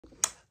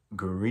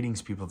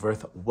Greetings, people of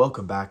Earth.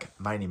 Welcome back.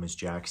 My name is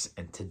Jax,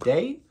 and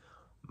today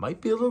might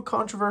be a little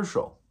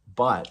controversial,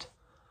 but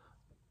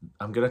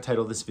I'm going to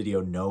title this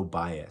video No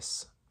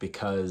Bias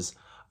because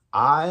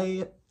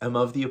I am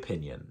of the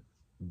opinion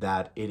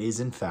that it is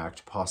in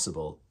fact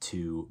possible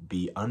to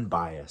be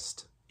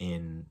unbiased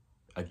in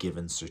a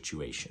given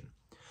situation.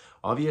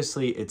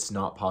 Obviously, it's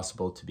not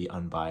possible to be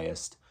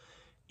unbiased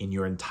in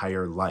your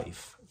entire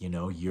life. You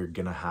know, you're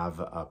going to have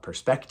a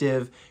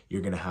perspective,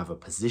 you're going to have a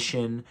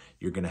position,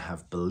 you're going to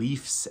have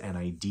beliefs and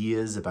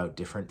ideas about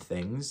different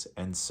things.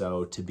 And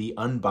so to be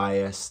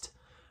unbiased,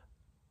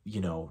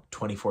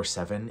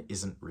 24/7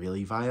 isn't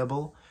really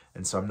viable.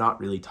 And so I'm not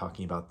really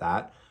talking about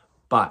that.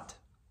 But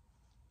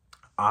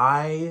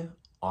I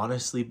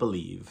honestly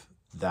believe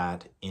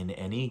that in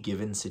any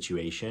given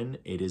situation,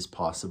 it is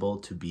possible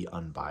to be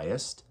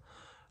unbiased.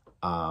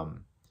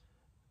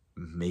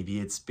 Maybe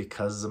it's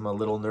because I'm a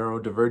little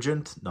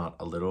neurodivergent, not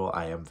a little,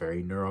 I am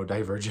very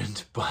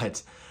neurodivergent,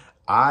 but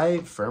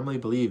I firmly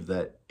believe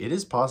that it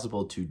is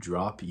possible to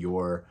drop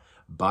your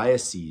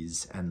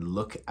biases and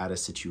look at a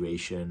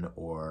situation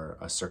or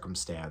a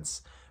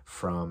circumstance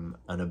from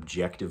an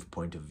objective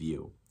point of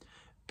view.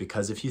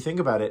 Because if you think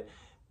about it,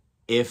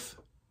 if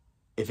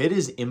it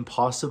is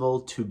impossible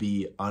to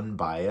be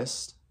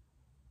unbiased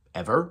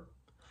ever,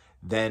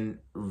 then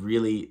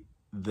really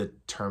the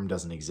term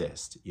doesn't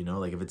exist.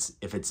 Like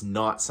if it's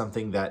not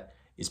something that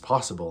is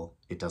possible,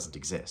 it doesn't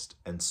exist.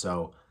 And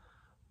so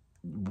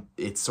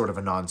it's sort of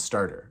a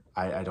non-starter.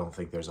 I don't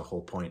think there's a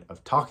whole point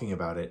of talking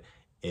about it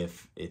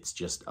if it's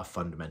just a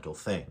fundamental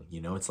thing.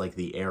 It's like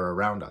the air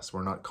around us.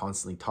 We're not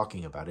constantly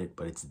talking about it,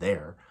 but it's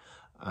there.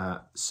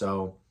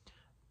 So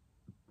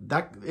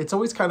that it's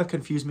always kind of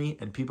confused me,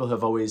 and people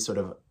have always sort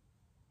of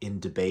in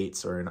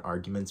debates or in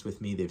arguments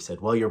with me, they've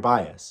said, well, you're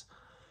biased.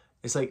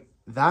 It's like,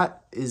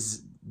 that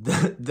is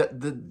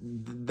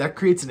that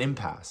creates an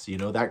impasse,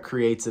 that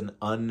creates an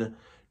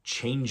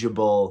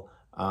unchangeable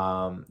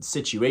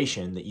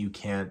situation that you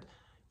can't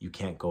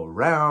go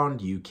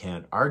around. You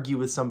can't argue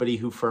with somebody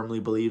who firmly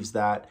believes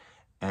that.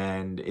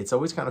 And it's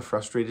always kind of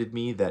frustrated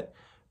me that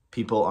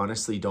people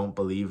honestly don't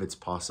believe it's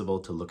possible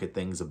to look at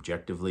things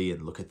objectively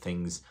and look at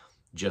things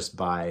just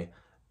by,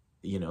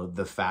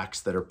 the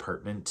facts that are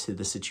pertinent to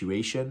the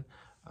situation.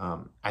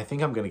 I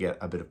think I'm going to get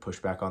a bit of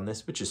pushback on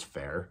this, which is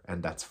fair,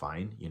 and that's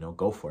fine,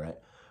 go for it.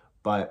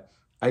 But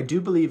I do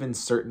believe in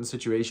certain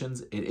situations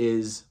it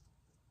is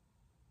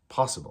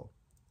possible.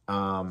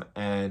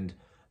 And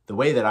the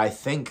way that I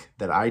think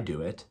that I do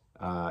it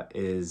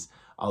is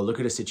I'll look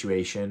at a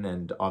situation,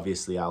 and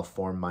obviously I'll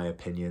form my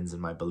opinions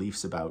and my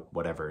beliefs about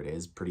whatever it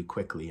is pretty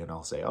quickly, and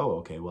I'll say, oh,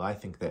 okay, well, I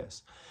think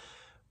this.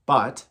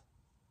 But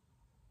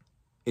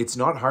it's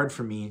not hard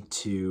for me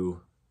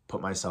to put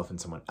myself in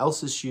someone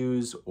else's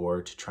shoes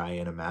or to try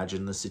and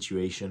imagine the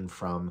situation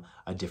from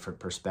a different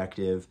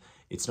perspective.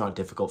 It's not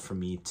difficult for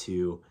me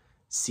to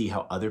see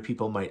how other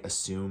people might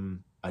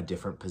assume a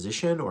different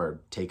position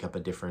or take up a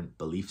different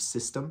belief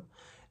system.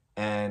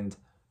 And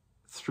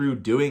through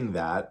doing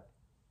that,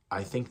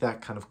 I think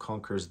that kind of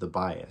conquers the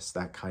bias.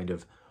 That kind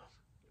of,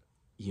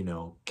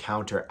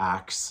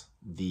 counteracts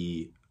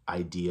the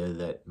idea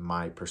that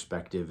my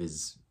perspective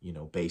is,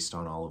 based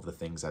on all of the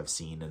things I've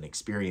seen and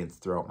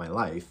experienced throughout my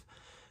life,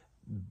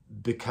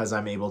 because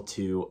I'm able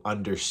to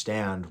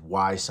understand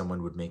why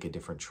someone would make a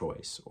different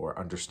choice or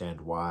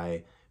understand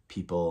why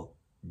people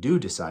do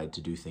decide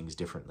to do things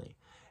differently.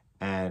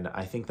 And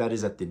I think that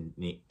is at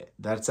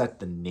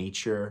the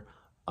nature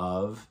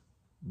of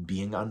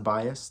being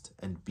unbiased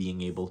and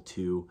being able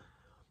to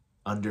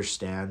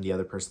understand the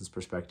other person's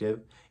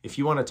perspective. If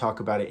you want to talk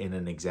about it in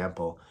an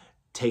example,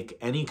 take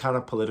any kind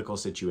of political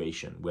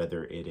situation,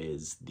 whether it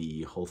is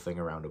the whole thing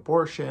around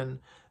abortion,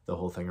 the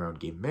whole thing around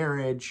gay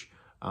marriage,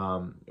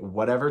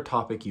 whatever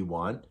topic you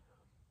want.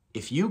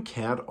 If you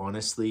can't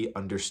honestly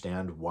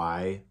understand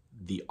why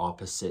the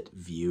opposite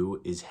view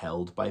is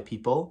held by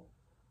people,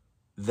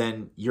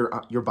 then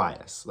you're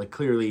biased. Like,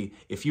 clearly,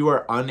 if you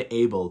are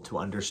unable to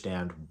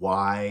understand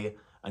why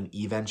an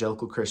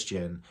evangelical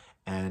Christian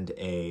and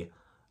a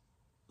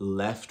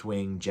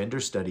left-wing gender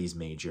studies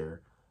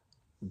major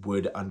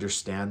would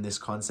understand this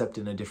concept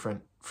in a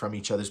different from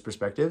each other's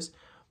perspectives,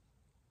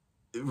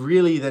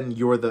 really, then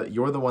you're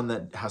the one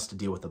that has to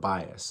deal with the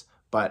bias.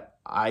 But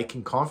I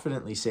can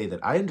confidently say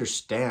that I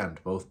understand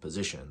both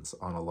positions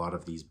on a lot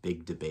of these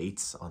big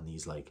debates on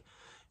these,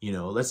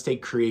 let's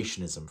take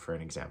creationism for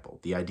an example.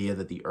 The idea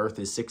that the earth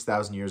is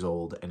 6,000 years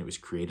old and it was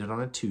created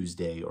on a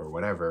Tuesday or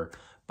whatever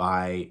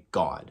by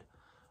God.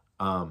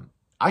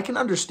 I can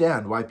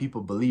understand why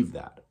people believe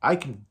that. I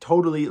can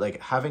totally,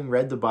 having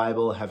read the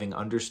Bible, having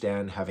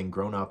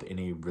grown up in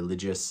a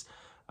religious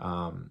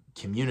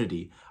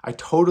community, I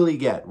totally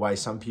get why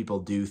some people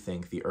do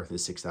think the earth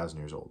is 6,000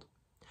 years old.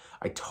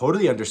 I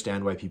totally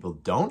understand why people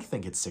don't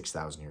think it's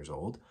 6,000 years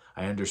old.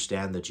 I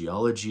understand the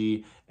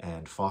geology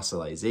and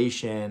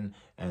fossilization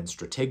and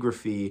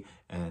stratigraphy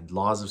and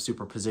laws of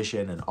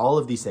superposition and all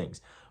of these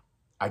things.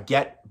 I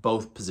get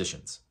both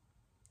positions.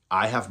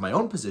 I have my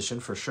own position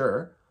for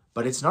sure,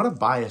 but it's not a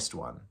biased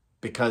one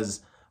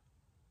because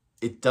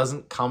it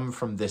doesn't come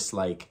from this,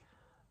 like,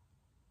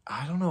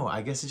 I don't know,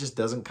 I guess it just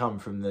doesn't come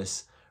from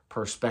this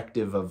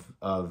perspective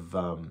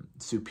of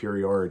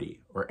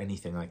superiority or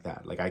anything like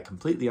that. Like, I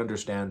completely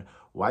understand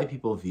why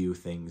people view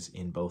things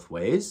in both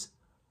ways,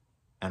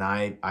 and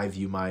I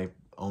view my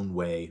own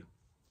way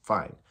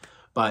fine.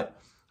 But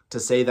to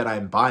say that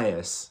I'm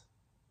biased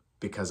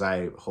because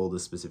I hold a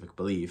specific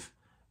belief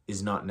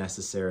is not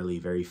necessarily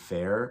very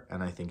fair,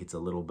 and I think it's a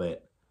little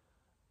bit,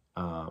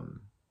 I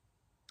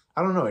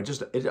don't know,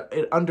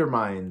 it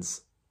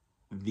undermines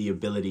the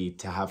ability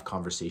to have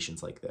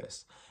conversations like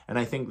this. And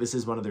I think this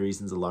is one of the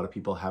reasons a lot of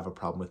people have a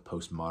problem with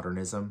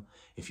postmodernism.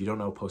 If you don't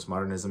know,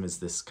 postmodernism is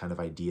this kind of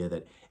idea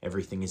that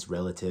everything is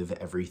relative,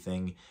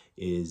 everything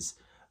is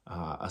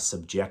a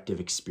subjective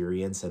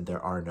experience, and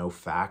there are no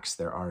facts,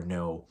 there are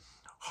no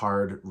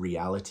hard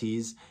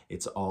realities.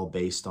 It's all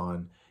based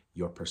on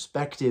your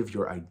perspective,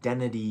 your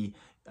identity,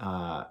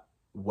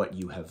 what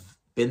you have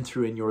been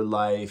through in your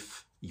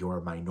life,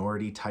 your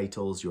minority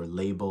titles, your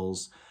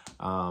labels.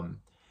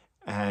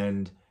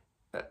 And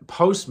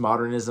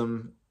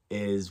postmodernism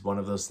is one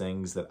of those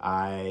things that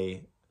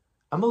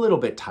I'm a little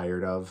bit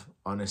tired of,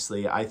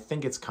 honestly. I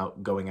think it's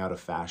going out of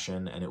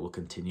fashion, and it will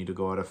continue to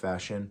go out of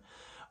fashion.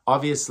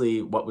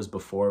 Obviously, what was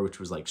before, which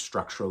was like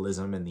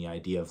structuralism and the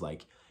idea of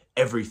like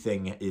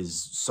everything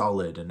is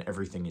solid and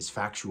everything is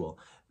factual,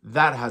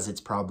 that has its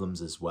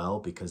problems as well,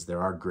 because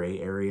there are gray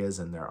areas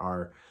and there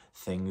are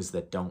things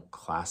that don't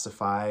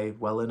classify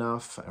well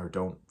enough or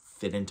don't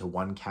fit into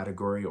one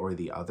category or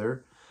the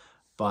other.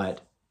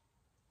 But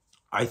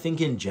I think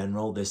in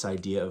general, this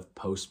idea of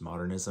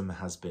postmodernism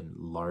has been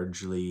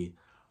largely,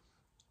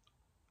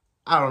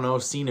 I don't know,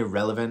 seen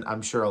irrelevant.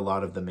 I'm sure a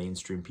lot of the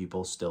mainstream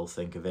people still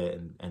think of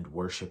it and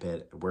worship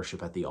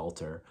at the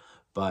altar.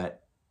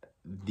 But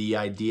the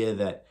idea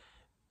that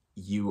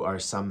you are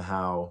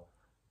somehow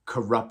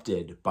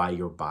corrupted by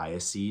your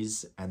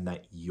biases and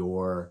that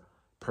your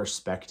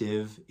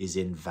perspective is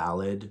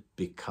invalid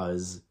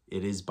because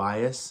it is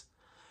bias,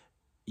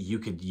 you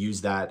could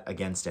use that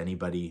against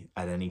anybody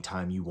at any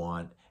time you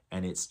want.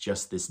 And it's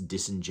just this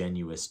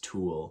disingenuous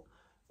tool,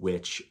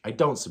 which I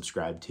don't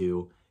subscribe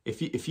to.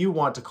 If you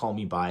want to call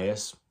me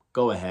biased,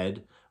 go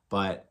ahead,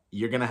 but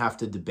you're going to have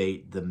to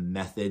debate the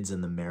methods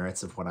and the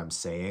merits of what I'm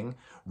saying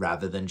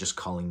rather than just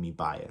calling me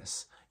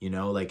biased. You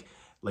know, like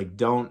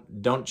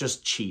don't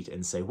just cheat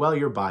and say, well,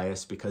 you're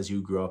biased because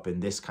you grew up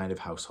in this kind of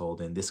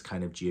household, in this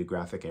kind of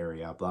geographic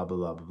area, blah, blah,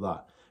 blah, blah,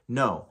 blah.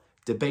 No,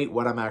 debate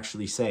what I'm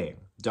actually saying.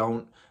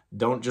 Don't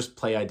just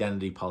play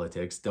identity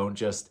politics. Don't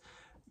just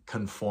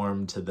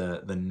conform to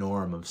the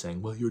norm of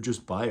saying, well, you're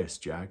just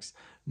biased, Jax.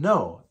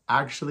 No,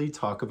 actually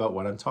talk about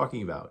what I'm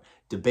talking about.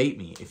 Debate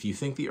me. If you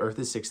think the earth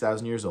is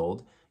 6,000 years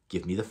old,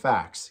 give me the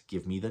facts,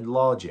 give me the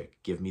logic,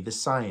 give me the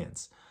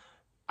science.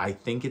 I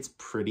think it's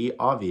pretty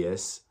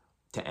obvious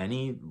to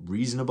any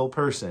reasonable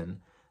person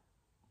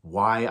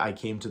why I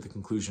came to the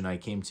conclusion I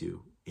came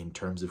to in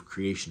terms of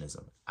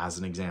creationism, as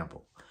an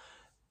example.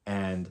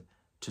 And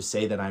to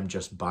say that I'm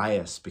just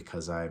biased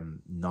because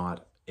I'm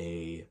not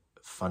a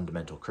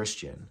fundamental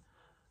Christian,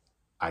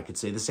 I could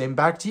say the same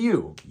back to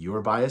you. You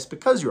are biased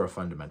because you're a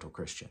fundamental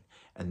Christian.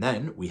 And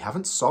then we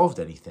haven't solved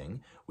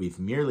anything. We've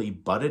merely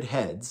butted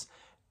heads,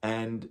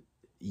 and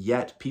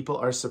yet people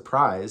are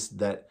surprised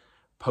that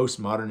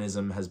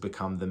postmodernism has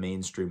become the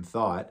mainstream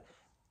thought,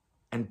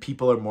 and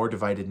people are more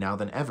divided now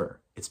than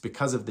ever. It's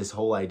because of this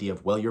whole idea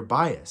of, well, you're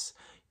biased.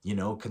 You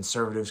know,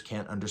 conservatives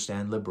can't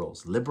understand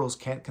liberals. Liberals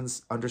can't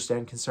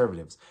understand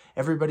conservatives.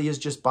 Everybody is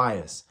just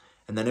biased.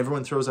 And then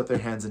everyone throws up their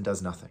hands and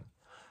does nothing.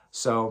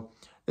 So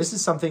this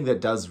is something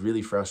that does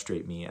really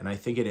frustrate me. And I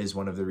think it is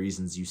one of the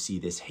reasons you see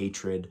this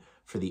hatred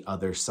for the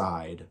other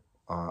side,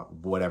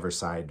 whatever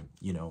side,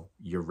 you know,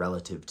 you're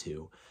relative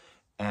to.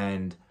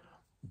 And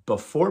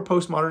before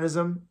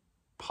postmodernism,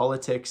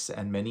 politics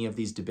and many of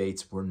these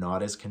debates were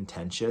not as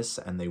contentious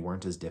and they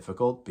weren't as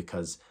difficult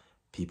because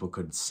people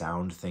could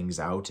sound things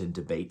out and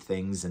debate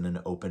things in an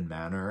open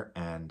manner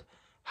and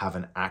have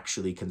an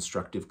actually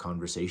constructive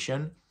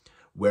conversation.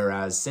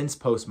 Whereas since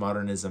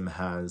postmodernism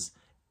has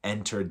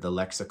entered the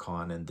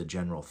lexicon and the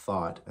general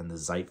thought and the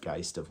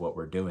zeitgeist of what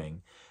we're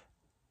doing,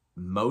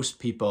 most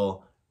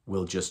people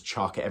will just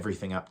chalk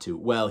everything up to,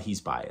 well,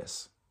 he's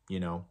biased, you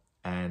know,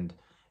 and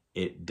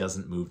it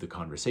doesn't move the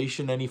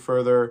conversation any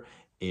further.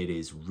 It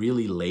is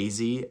really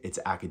lazy. It's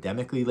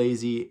academically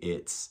lazy.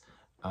 It's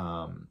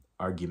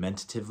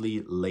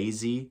argumentatively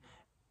lazy.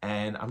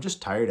 And I'm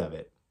just tired of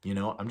it. You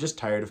know, I'm just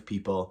tired of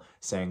people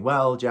saying,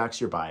 well,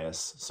 Jax, you're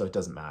biased, so it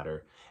doesn't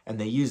matter. And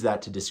they use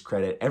that to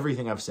discredit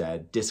everything I've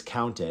said,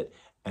 discount it,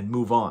 and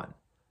move on.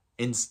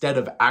 Instead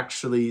of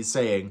actually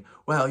saying,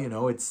 well, you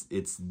know, it's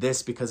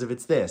this because of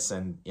it's this.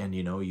 And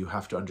you know, you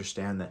have to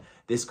understand that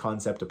this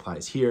concept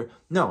applies here.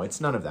 No,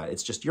 it's none of that.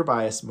 It's just, you're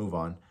biased, move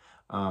on.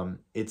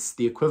 It's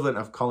the equivalent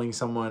of calling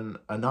someone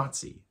a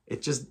Nazi.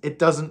 It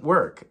doesn't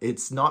work.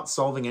 It's not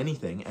solving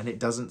anything, and it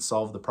doesn't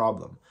solve the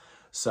problem.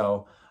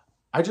 So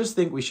I just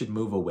think we should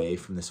move away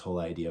from this whole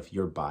idea of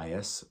your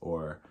bias,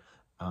 or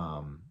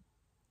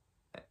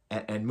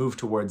and move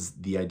towards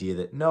the idea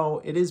that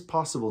no, it is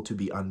possible to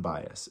be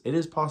unbiased. It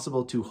is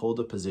possible to hold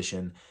a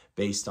position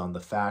based on the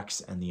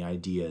facts and the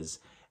ideas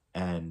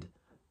and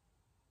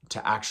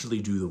to actually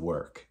do the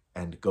work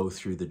and go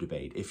through the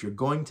debate. If you're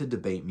going to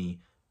debate me,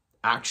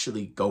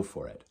 actually go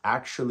for it.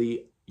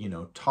 Actually,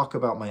 talk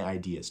about my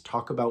ideas.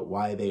 Talk about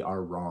why they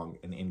are wrong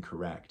and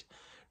incorrect.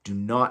 Do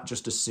not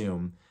just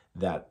assume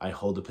that I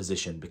hold a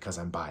position because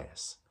I'm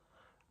biased,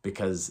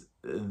 because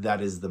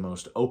that is the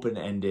most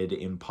open-ended,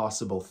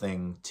 impossible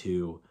thing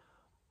to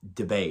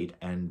debate.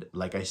 And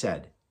like I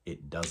said,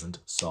 it doesn't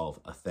solve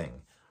a thing.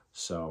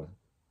 So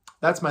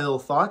that's my little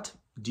thought.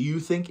 Do you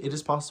think it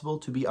is possible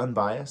to be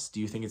unbiased?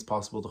 Do you think it's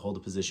possible to hold a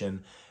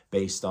position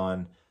based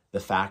on the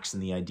facts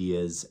and the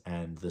ideas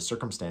and the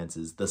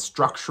circumstances, the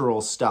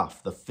structural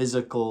stuff, the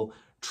physical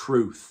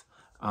truth?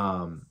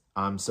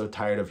 I'm so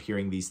tired of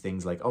hearing these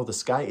things like, oh, the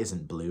sky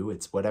isn't blue,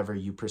 it's whatever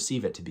you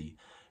perceive it to be.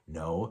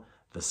 No,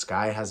 the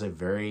sky has a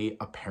very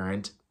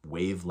apparent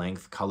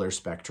wavelength color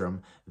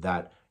spectrum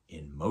that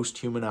in most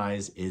human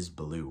eyes is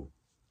blue.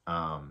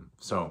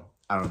 So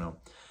I don't know.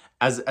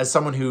 As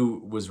someone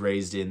who was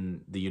raised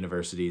in the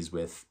universities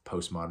with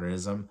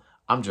postmodernism,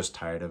 I'm just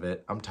tired of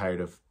it. I'm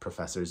tired of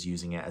professors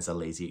using it as a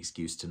lazy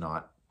excuse to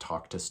not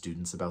talk to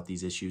students about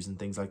these issues and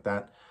things like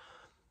that.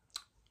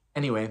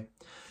 Anyway,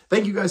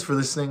 thank you guys for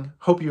listening.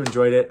 Hope you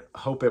enjoyed it.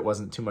 Hope it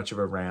wasn't too much of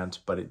a rant,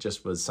 but it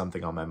just was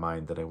something on my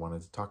mind that I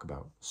wanted to talk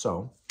about.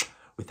 So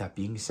with that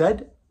being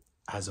said,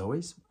 as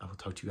always, I will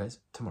talk to you guys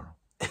tomorrow.